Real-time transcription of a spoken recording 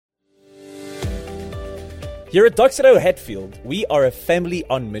Here at Doxedo Hatfield, we are a family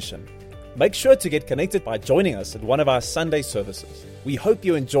on mission. Make sure to get connected by joining us at one of our Sunday services. We hope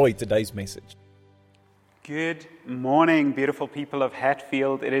you enjoyed today's message. Good morning, beautiful people of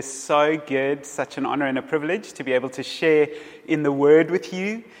Hatfield. It is so good, such an honor and a privilege to be able to share in the Word with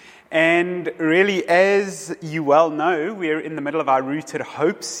you. And really, as you well know, we're in the middle of our Rooted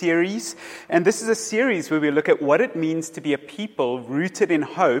Hope series. And this is a series where we look at what it means to be a people rooted in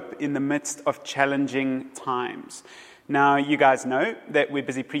hope in the midst of challenging times. Now, you guys know that we're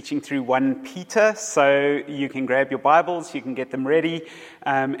busy preaching through 1 Peter, so you can grab your Bibles, you can get them ready.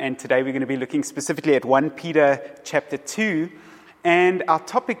 And today we're going to be looking specifically at 1 Peter chapter 2. And our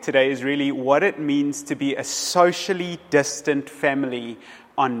topic today is really what it means to be a socially distant family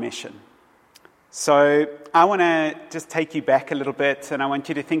on mission. So I want to just take you back a little bit, and I want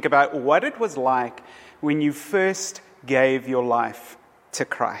you to think about what it was like when you first gave your life to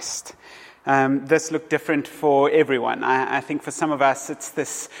Christ. This looked different for everyone. I think for some of us, it's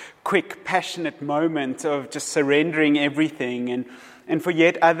this quick, passionate moment of just surrendering everything. And for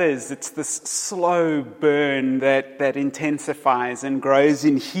yet others, it's this slow burn that intensifies and grows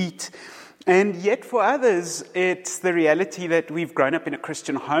in heat. And yet for others, it's the reality that we've grown up in a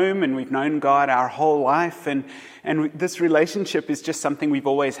Christian home and we've known God our whole life. And this relationship is just something we've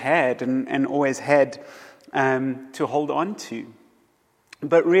always had and always had to hold on to.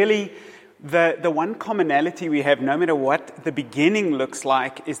 But really, the one commonality we have, no matter what the beginning looks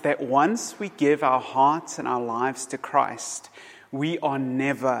like, is that once we give our hearts and our lives to Christ, we are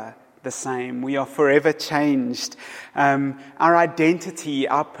never the same. We are forever changed. Our identity,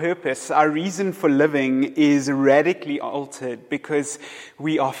 our purpose, our reason for living is radically altered because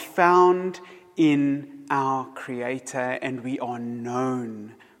we are found in our Creator and we are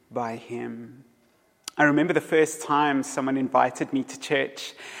known by Him. I remember the first time someone invited me to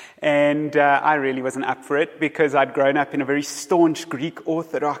church, and I really wasn't up for it because I'd grown up in a very staunch Greek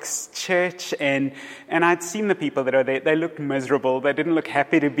Orthodox church, and I'd seen the people that are there. They looked miserable. They didn't look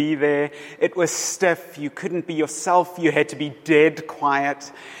happy to be there. It was stiff. You couldn't be yourself. You had to be dead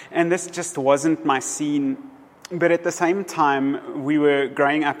quiet, and this just wasn't my scene. But at the same time, we were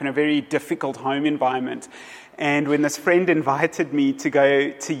growing up in a very difficult home environment. And when this friend invited me to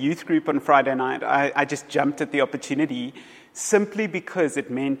go to youth group on Friday night, I just jumped at the opportunity simply because it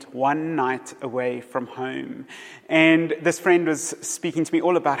meant one night away from home. And this friend was speaking to me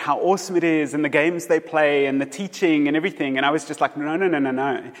all about how awesome it is and the games they play and the teaching and everything. And I was just like,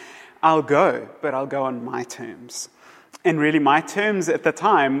 no. I'll go, but I'll go on my terms. And really my terms at the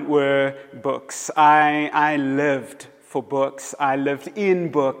time were books. I lived for books. I lived in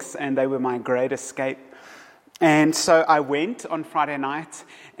books, and they were my great escape. And so I went on Friday night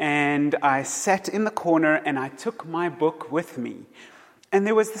and I sat in the corner and I took my book with me. And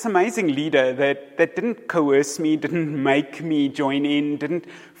there was this amazing leader that didn't coerce me, didn't make me join in, didn't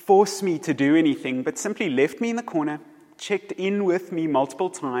force me to do anything, but simply left me in the corner, checked in with me multiple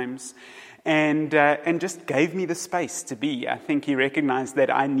times, and just gave me the space to be. I think he recognized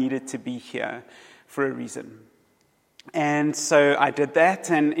that I needed to be here for a reason. And so I did that,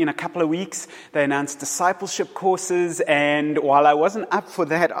 and in a couple of weeks, they announced discipleship courses, and while I wasn't up for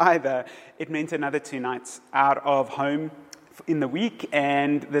that either, it meant another 2 nights out of home in the week,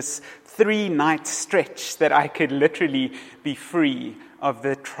 and this 3-night stretch that I could literally be free of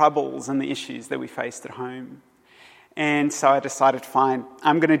the troubles and the issues that we faced at home. And so I decided, fine,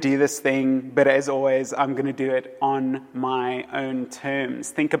 I'm going to do this thing, but as always, I'm going to do it on my own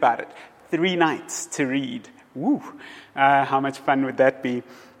terms. Think about it, 3 nights to read. Woo! How much fun would that be?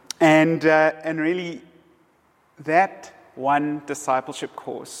 And really, that one discipleship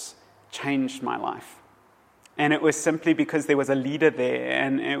course changed my life. And it was simply because there was a leader there,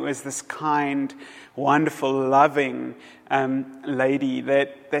 and it was this kind, wonderful, loving lady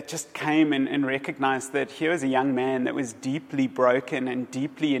that just came and recognized that here was a young man that was deeply broken and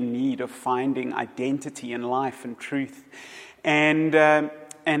deeply in need of finding identity and life and truth.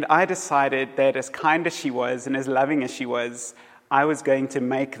 And I decided that as kind as she was and as loving as she was, I was going to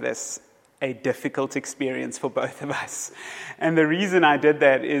make this a difficult experience for both of us. And the reason I did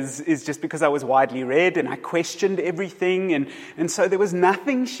that is just because I was widely read and I questioned everything. And so there was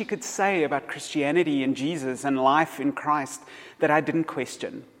nothing she could say about Christianity and Jesus and life in Christ that I didn't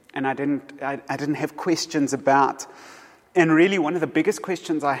question. And I didn't have questions about. And really one of the biggest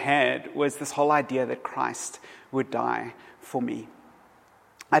questions I had was this whole idea that Christ would die for me.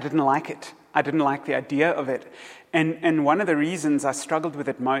 I didn't like it. I didn't like the idea of it. And one of the reasons I struggled with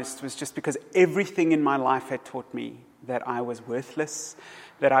it most was just because everything in my life had taught me that I was worthless,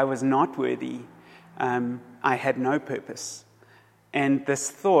 that I was not worthy, I had no purpose. And this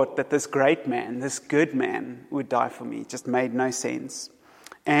thought that this great man, this good man, would die for me just made no sense.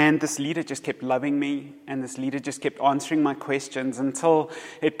 And this leader just kept loving me, and this leader just kept answering my questions until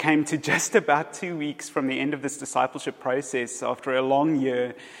it came to just about 2 weeks from the end of this discipleship process, after a long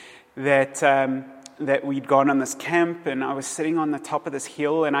year, that we'd gone on this camp, and I was sitting on the top of this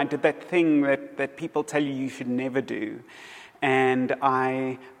hill, and I did that thing that people tell you should never do. And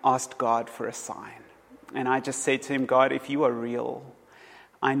I asked God for a sign. And I just said to him, God, if you are real,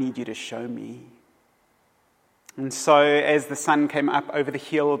 I need you to show me. And so as the sun came up over the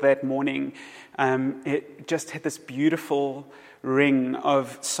hill that morning, it just had this beautiful ring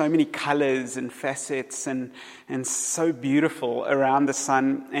of so many colors and facets and so beautiful around the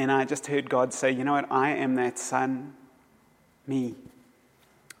sun. And I just heard God say, you know what, I am that sun, me.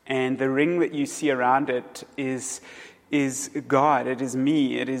 And the ring that you see around it is God. It is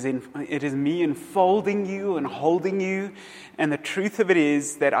me. It is me enfolding you and holding you. And the truth of it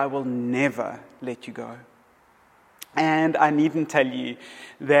is that I will never let you go. And I needn't tell you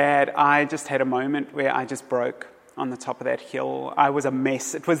that I just had a moment where I just broke on the top of that hill. I was a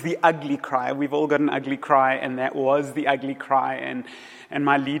mess. It was the ugly cry. We've all got an ugly cry, and that was the ugly cry. And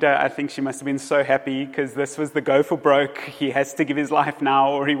my leader, I think she must have been so happy, because this was the go for broke. He has to give his life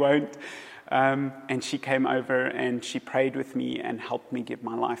now or he won't. And she came over and she prayed with me and helped me give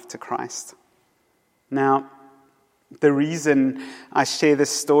my life to Christ. Now, the reason I share this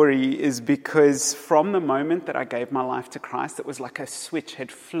story is because from the moment that I gave my life to Christ, it was like a switch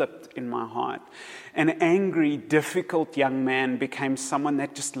had flipped in my heart. An angry, difficult young man became someone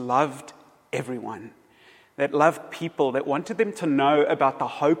that just loved everyone, that loved people, that wanted them to know about the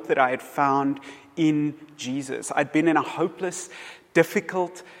hope that I had found in Jesus. I'd been in a hopeless,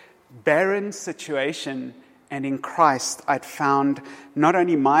 difficult, barren situation, and in Christ I'd found not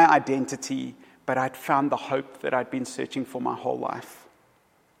only my identity, but I'd found the hope that I'd been searching for my whole life.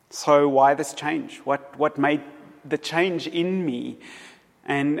 So why this change? What made the change in me?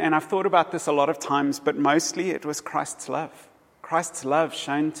 And I've thought about this a lot of times, but mostly it was Christ's love. Christ's love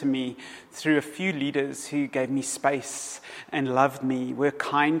shown to me through a few leaders who gave me space and loved me, were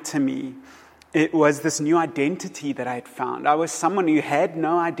kind to me. It was this new identity that I had found. I was someone who had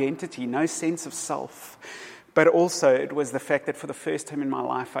no identity, no sense of self. But also it was the fact that for the first time in my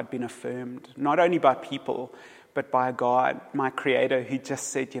life, I'd been affirmed, not only by people, but by God, my creator, who just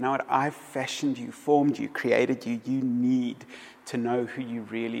said, you know what, I've fashioned you, formed you, created you. You need to know who you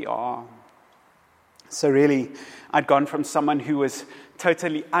really are. So really, I'd gone from someone who was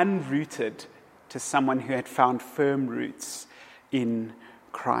totally unrooted to someone who had found firm roots in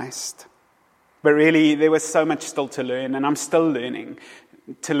Christ. But really, there was so much still to learn, and I'm still learning.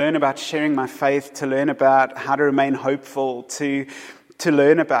 To learn about sharing my faith, to learn about how to remain hopeful, to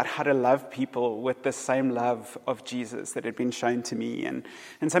learn about how to love people with the same love of Jesus that had been shown to me. And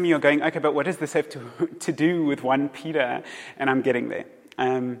some of you are going, okay, but what does this have to do with 1 Peter? And I'm getting there.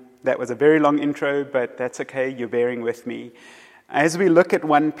 That was a very long intro, but that's okay. You're bearing with me. As we look at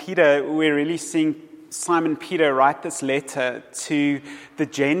 1 Peter, we're really seeing Simon Peter write this letter to the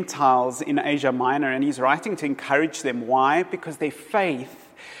Gentiles in Asia Minor, and he's writing to encourage them. Why? Because their faith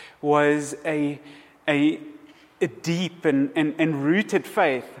was a deep and rooted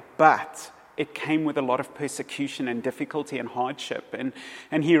faith, but it came with a lot of persecution and difficulty and hardship.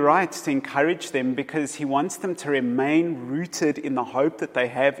 And he writes to encourage them because he wants them to remain rooted in the hope that they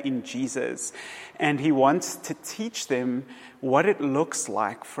have in Jesus. And he wants to teach them what it looks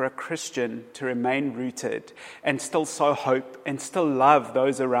like for a Christian to remain rooted and still sow hope and still love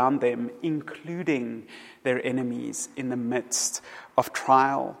those around them, including their enemies in the midst of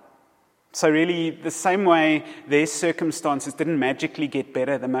trial. So really, the same way their circumstances didn't magically get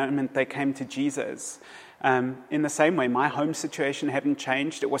better the moment they came to Jesus. In the same way, my home situation hadn't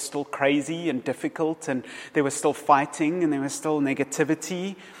changed. It was still crazy and difficult, and there was still fighting, and there was still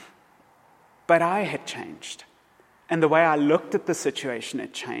negativity. But I had changed. And the way I looked at the situation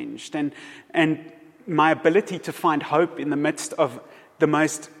had changed. And my ability to find hope in the midst of the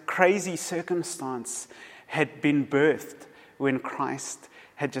most crazy circumstance had been birthed when Christ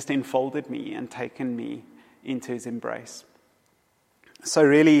had just enfolded me and taken me into his embrace. So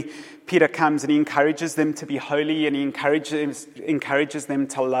really, Peter comes and he encourages them to be holy, and he encourages them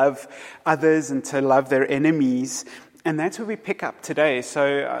to love others and to love their enemies. And that's where we pick up today.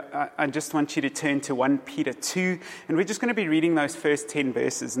 So I just want you to turn to 1 Peter 2, and we're just going to be reading those first 10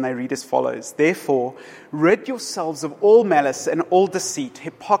 verses, and they read as follows. Therefore, rid yourselves of all malice and all deceit,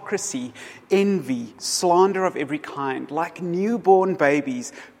 hypocrisy, envy, slander of every kind. Like newborn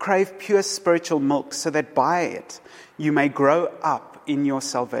babies, crave pure spiritual milk, so that by it you may grow up in your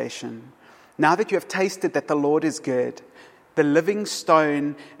salvation. Now that you have tasted that the Lord is good, the living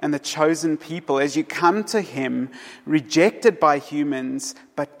stone and the chosen people, as you come to him, rejected by humans,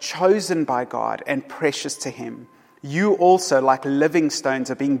 but chosen by God and precious to him, you also, like living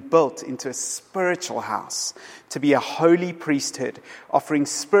stones, are being built into a spiritual house to be a holy priesthood, offering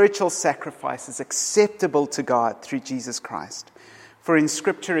spiritual sacrifices acceptable to God through Jesus Christ. For in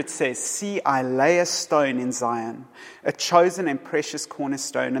Scripture it says, "See, I lay a stone in Zion, a chosen and precious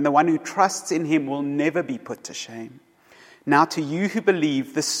cornerstone, and the one who trusts in him will never be put to shame." Now to you who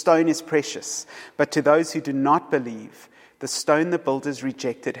believe, this stone is precious, but to those who do not believe, the stone the builders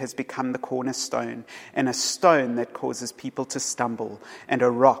rejected has become the cornerstone, and a stone that causes people to stumble, and a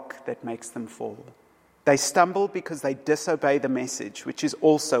rock that makes them fall. They stumble because they disobey the message, which is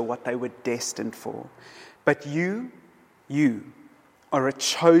also what they were destined for. But you are a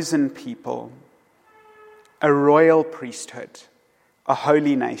chosen people, a royal priesthood, a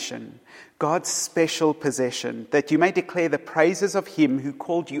holy nation, God's special possession, that you may declare the praises of him who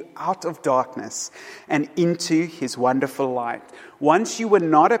called you out of darkness and into his wonderful light. Once you were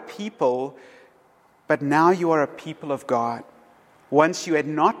not a people, but now you are a people of God. Once you had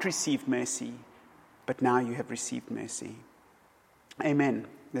not received mercy, but now you have received mercy. Amen.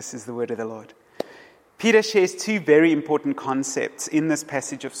 This is the word of the Lord. Peter shares two very important concepts in this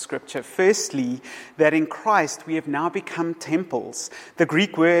passage of Scripture. Firstly, that in Christ we have now become temples. The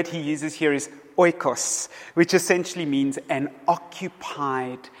Greek word he uses here is oikos, which essentially means an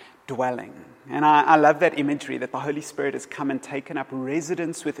occupied dwelling. And I love that imagery that the Holy Spirit has come and taken up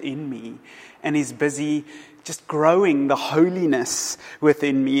residence within me and is busy just growing the holiness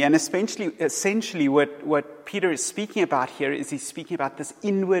within me. And essentially what Peter is speaking about here is he's speaking about this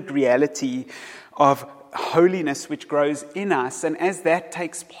inward reality of holiness which grows in us. And as that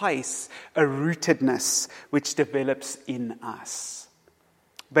takes place, a rootedness which develops in us.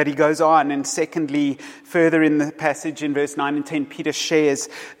 But he goes on, and secondly, further in the passage in verse 9 and 10, Peter shares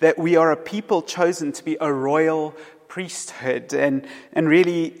that we are a people chosen to be a royal priesthood. And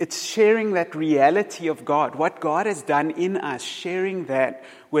really, it's sharing that reality of God, what God has done in us, sharing that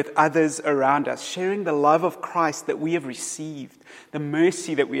with others around us, sharing the love of Christ that we have received, the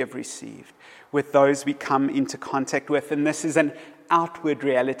mercy that we have received with those we come into contact with. And this is an outward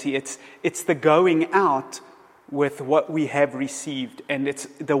reality. It's the going out with what we have received, and it's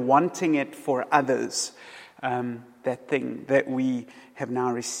the wanting it for others, that thing that we have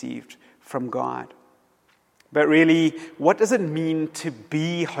now received from God. But really, what does it mean to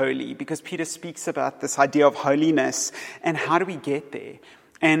be holy? Because Peter speaks about this idea of holiness, and how do we get there?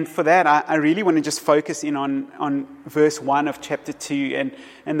 And for that, I really want to just focus in on verse 1 of chapter 2,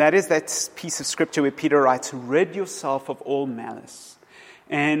 and that is that piece of scripture where Peter writes, "Rid yourself of all malice."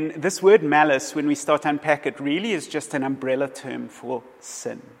 And this word malice, when we start to unpack it, really is just an umbrella term for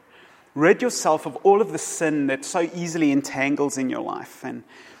sin. Rid yourself of all of the sin that so easily entangles in your life. And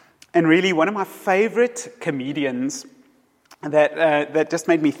really, one of my favorite comedians that just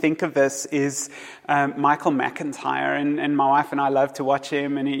made me think of this is Michael McIntyre. And my wife and I love to watch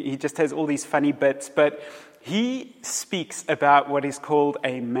him, and he just has all these funny bits. But he speaks about what is called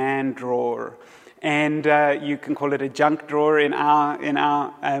a man drawer. And you can call it a junk drawer in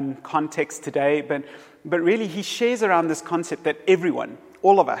our context today. But really, he shares around this concept that everyone,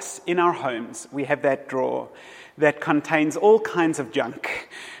 all of us, in our homes, we have that drawer that contains all kinds of junk.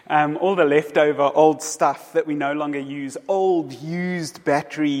 All the leftover old stuff that we no longer use, old used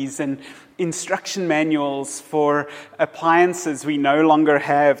batteries and instruction manuals for appliances we no longer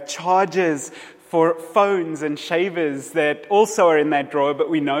have, chargers for phones and shavers that also are in that drawer but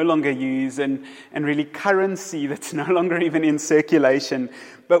we no longer use, and really currency that's no longer even in circulation.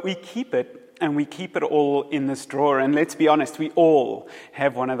 But we keep it, and we keep it all in this drawer. And let's be honest, we all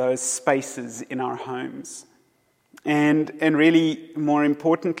have one of those spaces in our homes. And really, more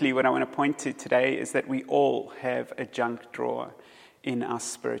importantly, what I want to point to today is that we all have a junk drawer in our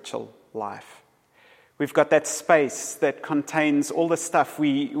spiritual life. We've got that space that contains all the stuff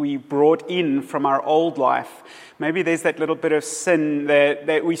we brought in from our old life. Maybe there's that little bit of sin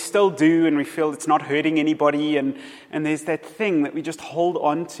that we still do and we feel it's not hurting anybody. And there's that thing that we just hold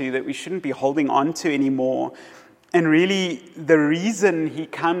on to that we shouldn't be holding on to anymore. And really, the reason he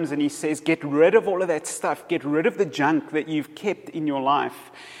comes and he says, get rid of all of that stuff, get rid of the junk that you've kept in your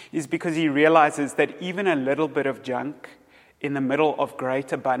life, is because he realizes that even a little bit of junk in the middle of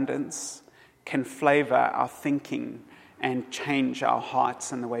great abundance can flavor our thinking and change our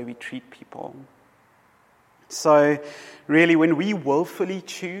hearts and the way we treat people. So really, when we willfully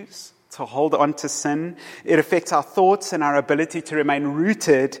choose to hold on to sin. It affects our thoughts and our ability to remain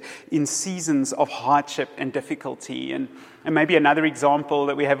rooted in seasons of hardship and difficulty. And maybe another example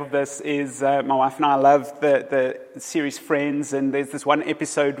that we have of this is my wife and I love the series Friends, and there's this one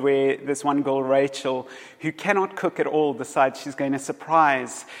episode where this one girl, Rachel, who cannot cook at all, decides she's going to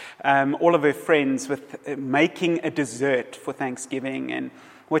surprise all of her friends with making a dessert for Thanksgiving. And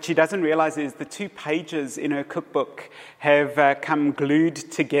what she doesn't realize is the 2 pages in her cookbook have come glued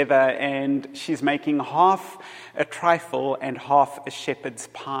together, and she's making half a trifle and half a shepherd's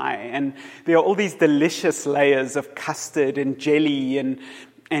pie. And there are all these delicious layers of custard and jelly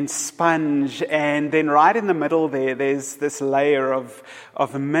and sponge, and then right in the middle there's this layer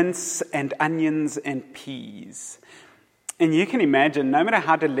of mince and onions and peas. And you can imagine, no matter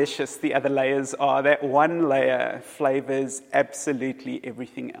how delicious the other layers are, that one layer flavors absolutely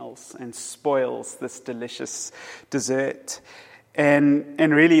everything else and spoils this delicious dessert. And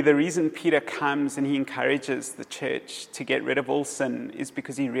really the reason Peter comes and he encourages the church to get rid of all sin is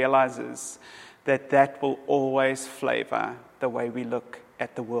because he realizes that will always flavor the way we look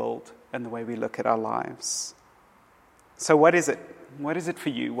at the world and the way we look at our lives. So what is it? What is it for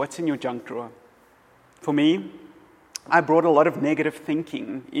you? What's in your junk drawer? For me, I brought a lot of negative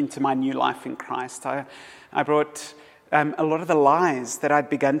thinking into my new life in Christ. I brought a lot of the lies that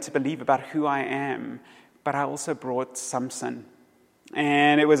I'd begun to believe about who I am, but I also brought some sin.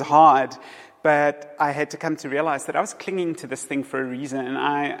 And it was hard, but I had to come to realize that I was clinging to this thing for a reason, and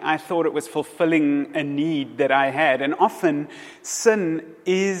I thought it was fulfilling a need that I had. And often, sin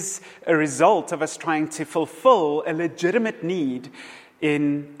is a result of us trying to fulfill a legitimate need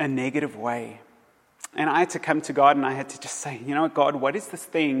in a negative way. And I had to come to God and I had to just say, you know what, God, what is this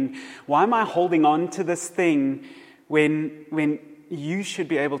thing? Why am I holding on to this thing when you should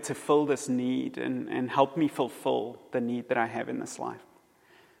be able to fill this need and help me fulfill the need that I have in this life?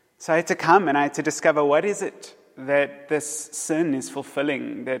 So I had to come and I had to discover what is it that this sin is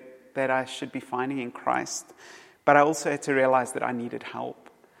fulfilling, that I should be finding in Christ. But I also had to realize that I needed help.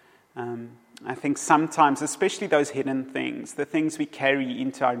 I think sometimes, especially those hidden things, the things we carry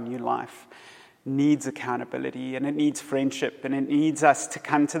into our new life, needs accountability, and it needs friendship, and it needs us to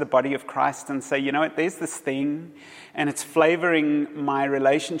come to the body of Christ and say, you know what, there's this thing, and it's flavoring my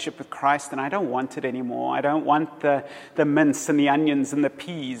relationship with Christ, and I don't want it anymore. I don't want the mince and the onions and the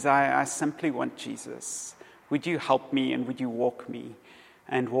peas. I simply want Jesus. Would you help me, and would you walk me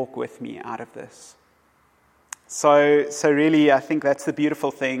and walk with me out of this? So really, I think that's the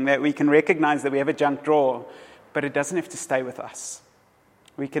beautiful thing, that we can recognize that we have a junk drawer, but it doesn't have to stay with us.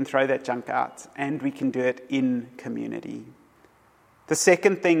 We can throw that junk out, and we can do it in community. The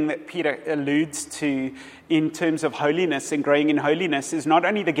second thing that Peter alludes to in terms of holiness and growing in holiness is not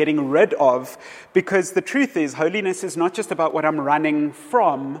only the getting rid of, because the truth is holiness is not just about what I'm running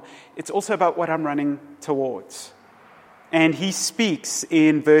from, it's also about what I'm running towards. And he speaks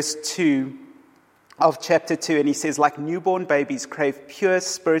in verse 2 of chapter 2, and he says, like newborn babies crave pure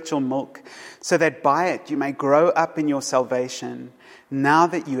spiritual milk, so that by it you may grow up in your salvation, now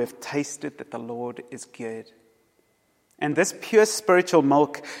that you have tasted that the Lord is good. And this pure spiritual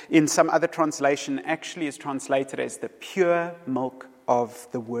milk, in some other translation, actually is translated as the pure milk of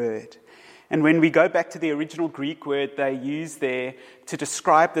the Word. And when we go back to the original Greek word they use there to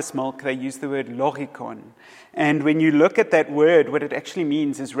describe this milk, they use the word logikon. And when you look at that word, what it actually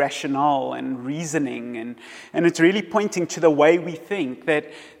means is rationale and reasoning. And it's really pointing to the way we think,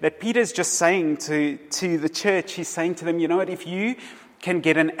 that Peter's just saying to the church, he's saying to them, you know what, if you can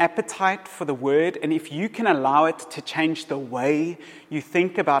get an appetite for the word, and if you can allow it to change the way you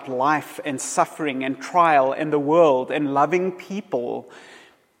think about life and suffering and trial and the world and loving people,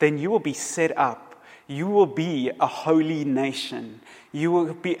 then you will be set up. You will be a holy nation. You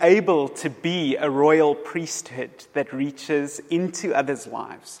will be able to be a royal priesthood that reaches into others'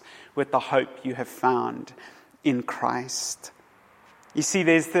 lives with the hope you have found in Christ. You see,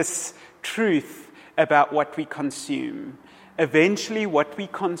 there's this truth about what we consume. Eventually, what we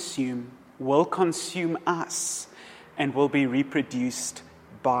consume will consume us and will be reproduced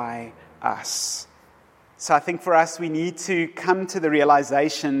by us. So I think for us, we need to come to the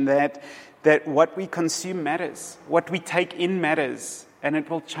realization that what we consume matters, what we take in matters, and it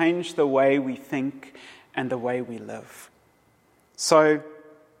will change the way we think and the way we live. So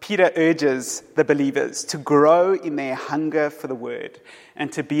Peter urges the believers to grow in their hunger for the word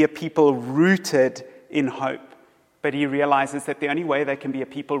and to be a people rooted in hope. But he realizes that the only way they can be a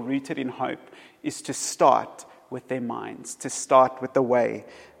people rooted in hope is to start with their minds, to start with the way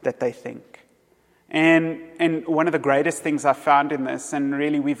that they think. And one of the greatest things I've found in this, and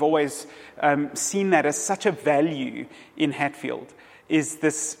really we've always seen that as such a value in Hatfield, is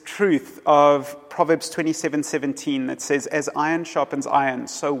this truth of Proverbs 27:17 that says, as iron sharpens iron,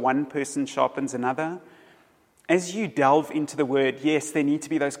 so one person sharpens another. As you delve into the Word, yes, there need to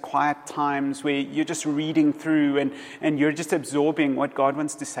be those quiet times where you're just reading through and you're just absorbing what God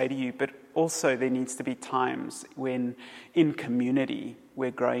wants to say to you, but also there needs to be times when in community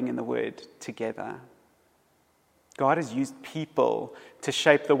we're growing in the Word together. God has used people to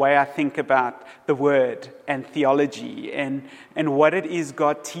shape the way I think about the Word and theology and what it is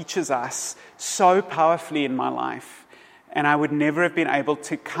God teaches us so powerfully in my life. And I would never have been able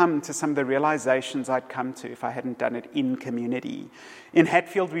to come to some of the realizations I'd come to if I hadn't done it in community. In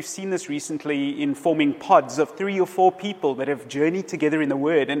Hatfield, we've seen this recently in forming pods of 3 or 4 people that have journeyed together in the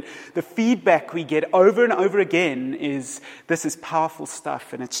Word. And the feedback we get over and over again is, this is powerful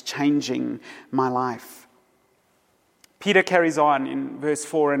stuff and it's changing my life. Peter carries on in verse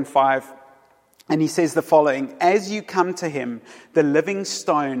 4 and 5. And he says the following, as you come to him, the living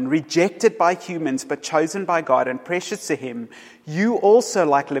stone, rejected by humans but chosen by God and precious to him, you also,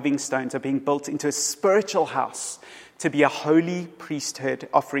 like living stones, are being built into a spiritual house to be a holy priesthood,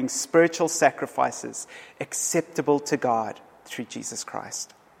 offering spiritual sacrifices acceptable to God through Jesus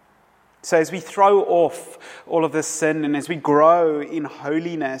Christ. So as we throw off all of this sin and as we grow in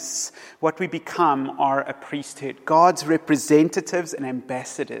holiness, what we become are a priesthood, God's representatives and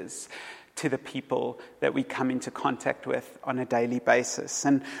ambassadors to the people that we come into contact with on a daily basis.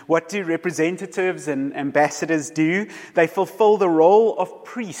 And what do representatives and ambassadors do? They fulfill the role of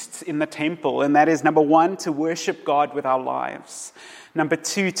priests in the temple, and that is, number 1, to worship God with our lives. Number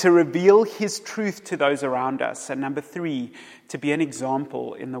 2, to reveal his truth to those around us. And number 3, to be an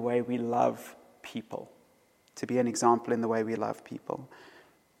example in the way we love people. To be an example in the way we love people.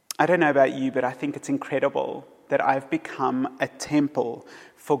 I don't know about you, but I think it's incredible that I've become a temple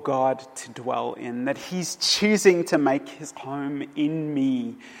for God to dwell in, that he's choosing to make his home in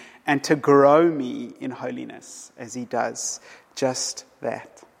me and to grow me in holiness as he does just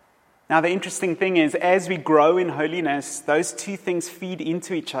that. Now, the interesting thing is, as we grow in holiness, those two things feed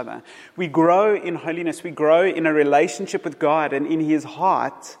into each other. We grow in holiness, we grow in a relationship with God and in his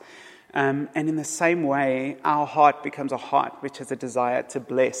heart, and in the same way, our heart becomes a heart which has a desire to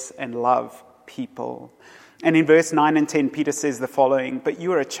bless and love people. And in verse 9 and 10, Peter says the following, but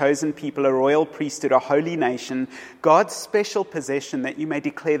you are a chosen people, a royal priesthood, a holy nation, God's special possession, that you may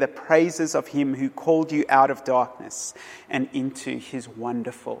declare the praises of him who called you out of darkness and into his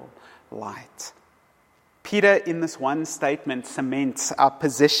wonderful light. Peter, in this one statement, cements our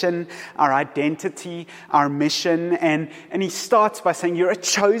position, our identity, our mission, and he starts by saying, you're a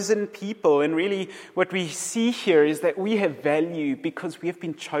chosen people. And really, what we see here is that we have value because we have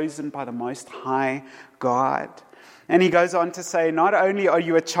been chosen by the Most High God. And he goes on to say, not only are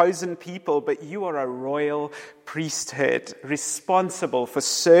you a chosen people, but you are a royal priesthood, responsible for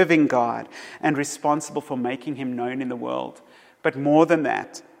serving God and responsible for making him known in the world. But more than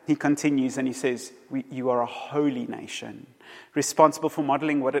that, he continues and he says, you are a holy nation, responsible for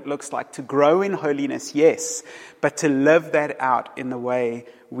modeling what it looks like to grow in holiness, yes, but to live that out in the way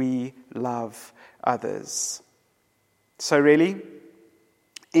we love others. So really,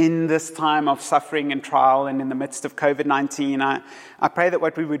 in this time of suffering and trial and in the midst of COVID-19, I pray that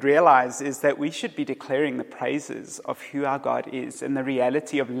what we would realize is that we should be declaring the praises of who our God is and the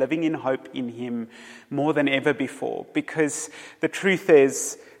reality of living in hope in him more than ever before. Because the truth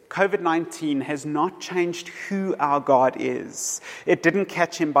is, COVID-19 has not changed who our God is. It didn't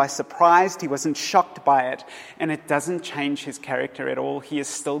catch him by surprise. He wasn't shocked by it. And it doesn't change his character at all. He is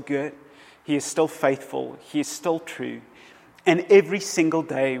still good. He is still faithful. He is still true. And every single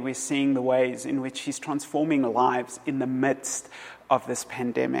day we're seeing the ways in which he's transforming lives in the midst of this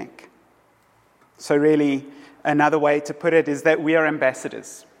pandemic. So really, another way to put it is that we are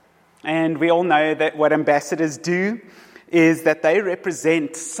ambassadors. And we all know that what ambassadors do is that they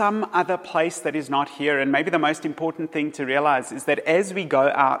represent some other place that is not here. And maybe the most important thing to realize is that as we go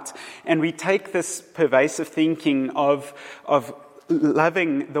out and we take this pervasive thinking of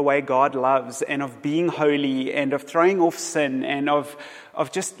loving the way God loves and of being holy and of throwing off sin and of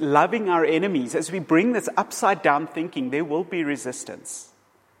just loving our enemies, as we bring this upside down thinking, there will be resistance.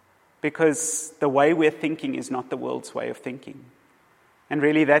 Because the way we're thinking is not the world's way of thinking. And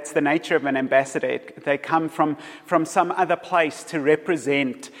really, that's the nature of an ambassador. They come from some other place to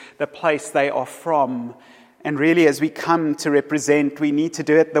represent the place they are from. And really, as we come to represent, we need to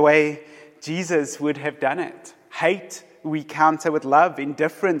do it the way Jesus would have done it. Hate, we counter with love.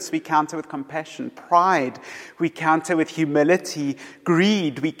 Indifference, we counter with compassion. Pride, we counter with humility.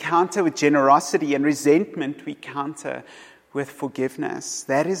 Greed, we counter with generosity. And resentment, we counter with forgiveness.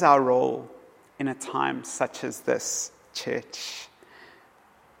 That is our role in a time such as this, church.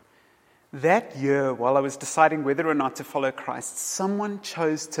 that year, while I was deciding whether or not to follow Christ, someone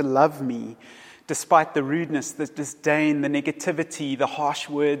chose to love me despite the rudeness, the disdain, the negativity, the harsh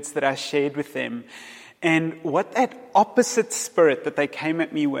words that I shared with them. And what that opposite spirit that they came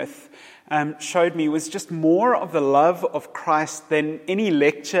at me with showed me was just more of the love of Christ than any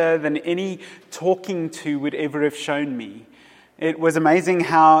lecture, than any talking to would ever have shown me. It was amazing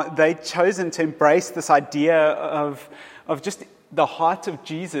how they'd chosen to embrace this idea of just the heart of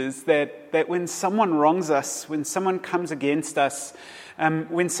Jesus, that when someone wrongs us, when someone comes against us,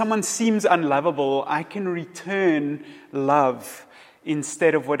 when someone seems unlovable, I can return love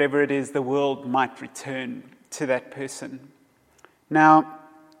instead of whatever it is the world might return to that person. Now,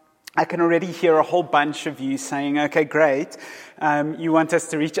 I can already hear a whole bunch of you saying, okay, great. You want us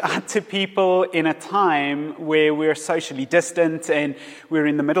to reach out to people in a time where we're socially distant and we're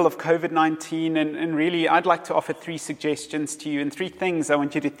in the middle of COVID-19. And really, I'd like to offer 3 suggestions to you and 3 things I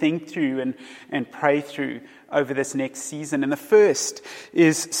want you to think through and pray through over this next season. And the first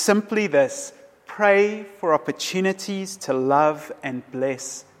is simply this: pray for opportunities to love and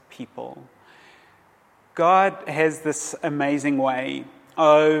bless people. God has this amazing way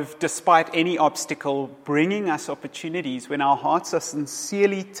of, despite any obstacle, bringing us opportunities when our hearts are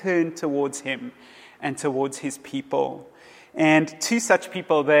sincerely turned towards Him and towards His people. And 2 such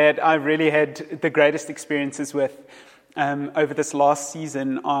people that I've really had the greatest experiences with over this last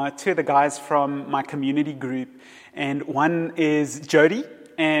season are 2 of the guys from my community group. And one is Jody.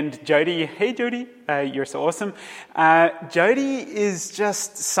 And Jody, hey Jody, you're so awesome. Jody is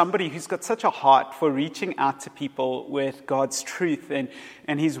just somebody who's got such a heart for reaching out to people with God's truth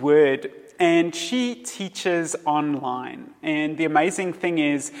and His Word. And she teaches online. And the amazing thing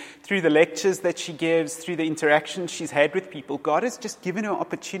is, through the lectures that she gives, through the interactions she's had with people, God has just given her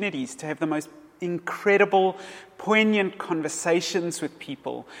opportunities to have the most incredible, poignant conversations with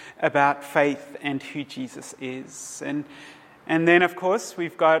people about faith and who Jesus is. And then, of course,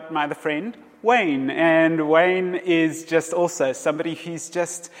 we've got my other friend, Wayne. And Wayne is just also somebody who's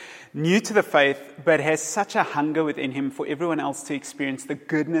just new to the faith, but has such a hunger within him for everyone else to experience the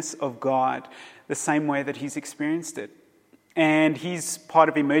goodness of God the same way that he's experienced it. And he's part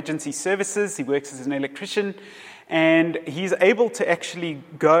of emergency services. He works as an electrician. And he's able to actually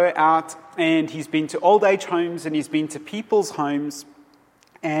go out, and he's been to old age homes and he's been to people's homes.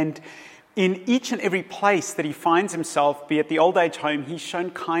 And in each and every place that he finds himself, be it the old age home, he's shown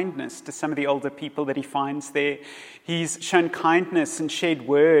kindness to some of the older people that he finds there. He's shown kindness and shared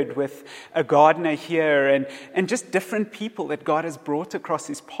word with a gardener here and just different people that God has brought across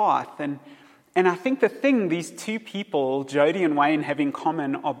his path. And I think the thing these 2 people, Jody and Wayne, have in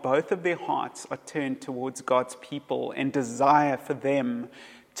common are both of their hearts are turned towards God's people and desire for them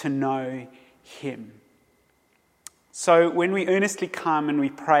to know Him. So when we earnestly come and we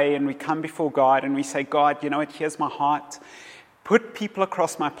pray and we come before God and we say, God, you know what, here's my heart. Put people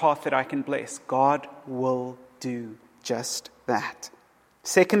across my path that I can bless. God will do just that.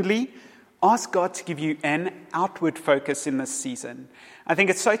 Secondly, ask God to give you an outward focus in this season. I think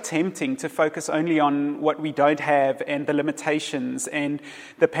it's so tempting to focus only on what we don't have and the limitations and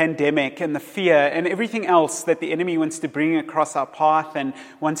the pandemic and the fear and everything else that the enemy wants to bring across our path and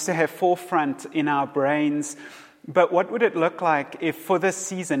wants to have forefront in our brains. But what would it look like if for this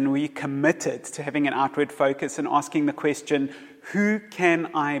season we committed to having an outward focus and asking the question, who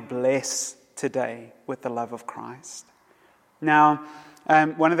can I bless today with the love of Christ? Now,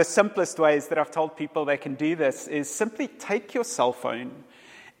 one of the simplest ways that I've told people they can do this is simply take your cell phone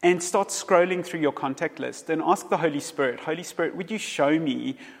and start scrolling through your contact list and ask the Holy Spirit, would you show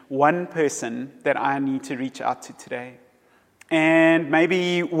me one person that I need to reach out to today? And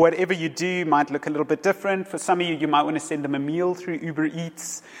maybe whatever you do might look a little bit different. For some of you, you might want to send them a meal through Uber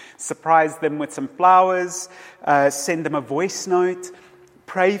Eats, surprise them with some flowers, send them a voice note,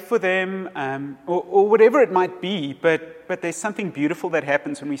 pray for them, or whatever it might be. But there's something beautiful that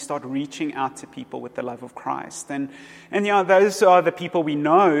happens when we start reaching out to people with the love of Christ. And those are the people we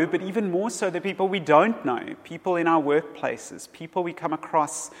know, but even more so the people we don't know, people in our workplaces, people we come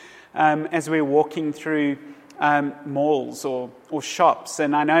across as we're walking through malls or shops.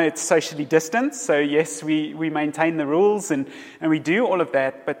 And I know it's socially distanced, so yes, we maintain the rules and we do all of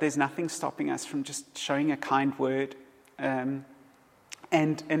that, but there's nothing stopping us from just showing a kind word and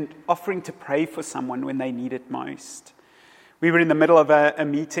offering to pray for someone when they need it most. We were in the middle of a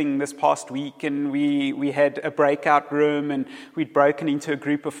meeting this past week, and we had a breakout room, and we'd broken into a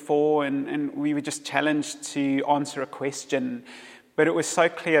group of 4, and we were just challenged to answer a question. But it was so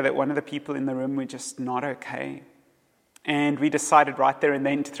clear that one of the people in the room were just not okay. And we decided right there and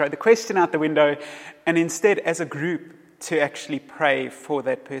then to throw the question out the window and instead, as a group, to actually pray for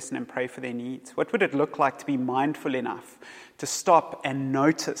that person and pray for their needs? What would it look like to be mindful enough to stop and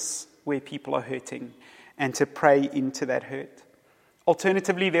notice where people are hurting and to pray into that hurt?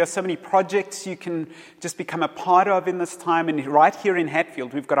 Alternatively, there are so many projects you can just become a part of in this time. And right here in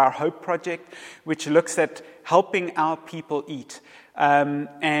Hatfield, we've got our Hope Project, which looks at helping our people eat.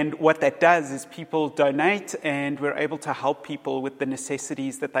 And what that does is people donate, and we're able to help people with the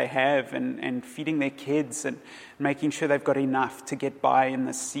necessities that they have and feeding their kids and making sure they've got enough to get by in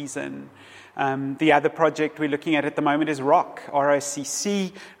this season. The other project we're looking at the moment is ROCK,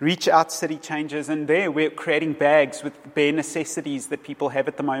 ROCC, Reach Out City Changes, and there we're creating bags with bare necessities that people have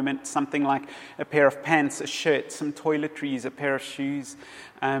at the moment, something like a pair of pants, a shirt, some toiletries, a pair of shoes,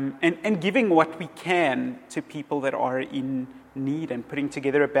 and giving what we can to people that are in need and putting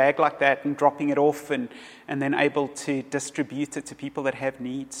together a bag like that and dropping it off and then able to distribute it to people that have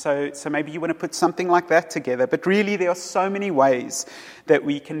needs. So maybe you want to put something like that together. But really, there are so many ways that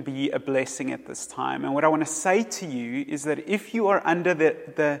we can be a blessing at this time. And what I want to say to you is that if you are under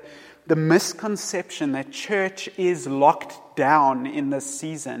the misconception that church is locked down in this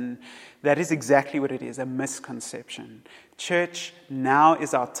season, that is exactly what it is, a misconception. Church, now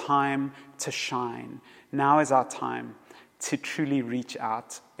is our time to shine. Now is our time to truly reach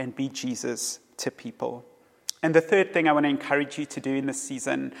out and be Jesus to people. And the third thing I want to encourage you to do in this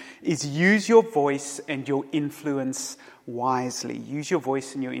season is use your voice and your influence wisely. Use your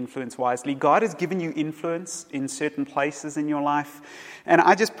voice and your influence wisely. God has given you influence in certain places in your life. And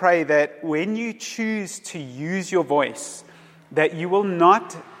I just pray that when you choose to use your voice, that you will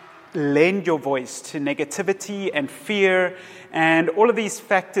not lend your voice to negativity and fear and all of these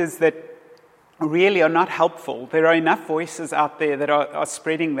factors that really are not helpful. There are enough voices out there that are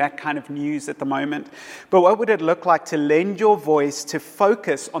spreading that kind of news at the moment. But what would it look like to lend your voice to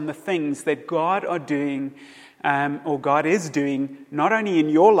focus on the things that God are doing, or God is doing, not only in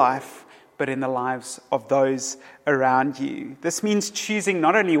your life, but in the lives of those around you? This means choosing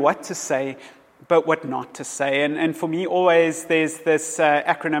not only what to say, but what not to say. And for me, always there's this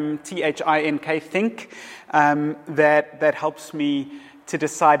acronym THINK, that helps me to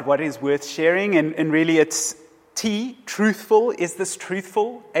decide what is worth sharing. And really it's T, truthful. Is this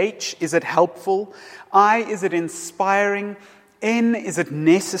truthful? H, is it helpful? I, is it inspiring? N, is it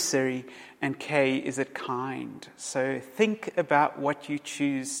necessary? And K, is it kind? So think about what you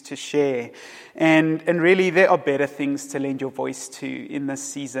choose to share. And really there are better things to lend your voice to in this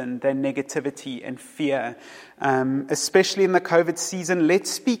season than negativity and fear. Especially in the COVID season,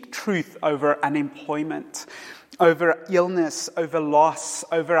 let's speak truth over unemployment, over illness, over loss,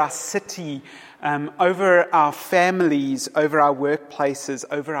 over our city, over our families, over our workplaces,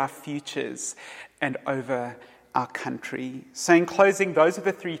 over our futures, and over our country. So in closing, those are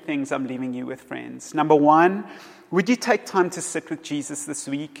the three things I'm leaving you with, friends. Number one, would you take time to sit with Jesus this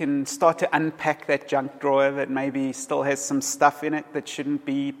week and start to unpack that junk drawer that maybe still has some stuff in it that shouldn't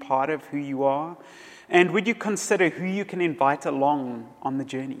be part of who you are? And would you consider who you can invite along on the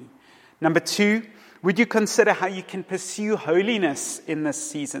journey? Number two, would you consider how you can pursue holiness in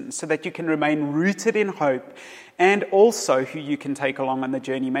this season so that you can remain rooted in hope, and also who you can take along on the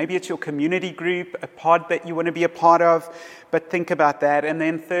journey? Maybe it's your community group, a pod that you want to be a part of, but think about that. And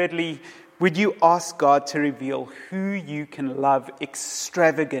then thirdly, would you ask God to reveal who you can love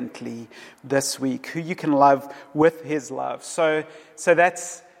extravagantly this week, who you can love with His love? So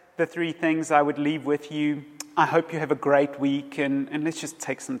that's the three things I would leave with you. I hope you have a great week, and let's just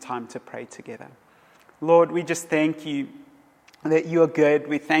take some time to pray together. Lord, we just thank you that you are good.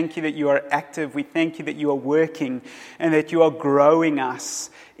 We thank you that you are active. We thank you that you are working and that you are growing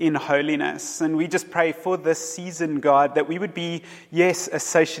us in holiness. And we just pray for this season, God, that we would be, yes, a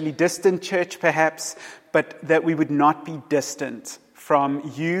socially distant church perhaps, but that we would not be distant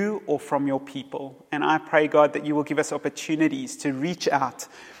from you or from your people. And I pray, God, that you will give us opportunities to reach out,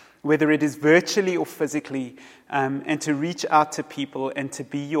 whether it is virtually or physically, and to reach out to people and to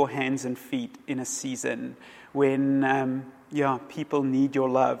be your hands and feet in a season when people need your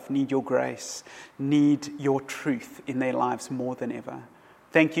love, need your grace, need your truth in their lives more than ever.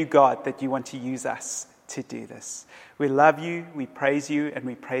 Thank you, God, that you want to use us to do this. We love you, we praise you, and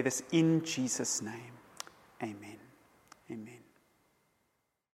we pray this in Jesus' name. Amen. Amen.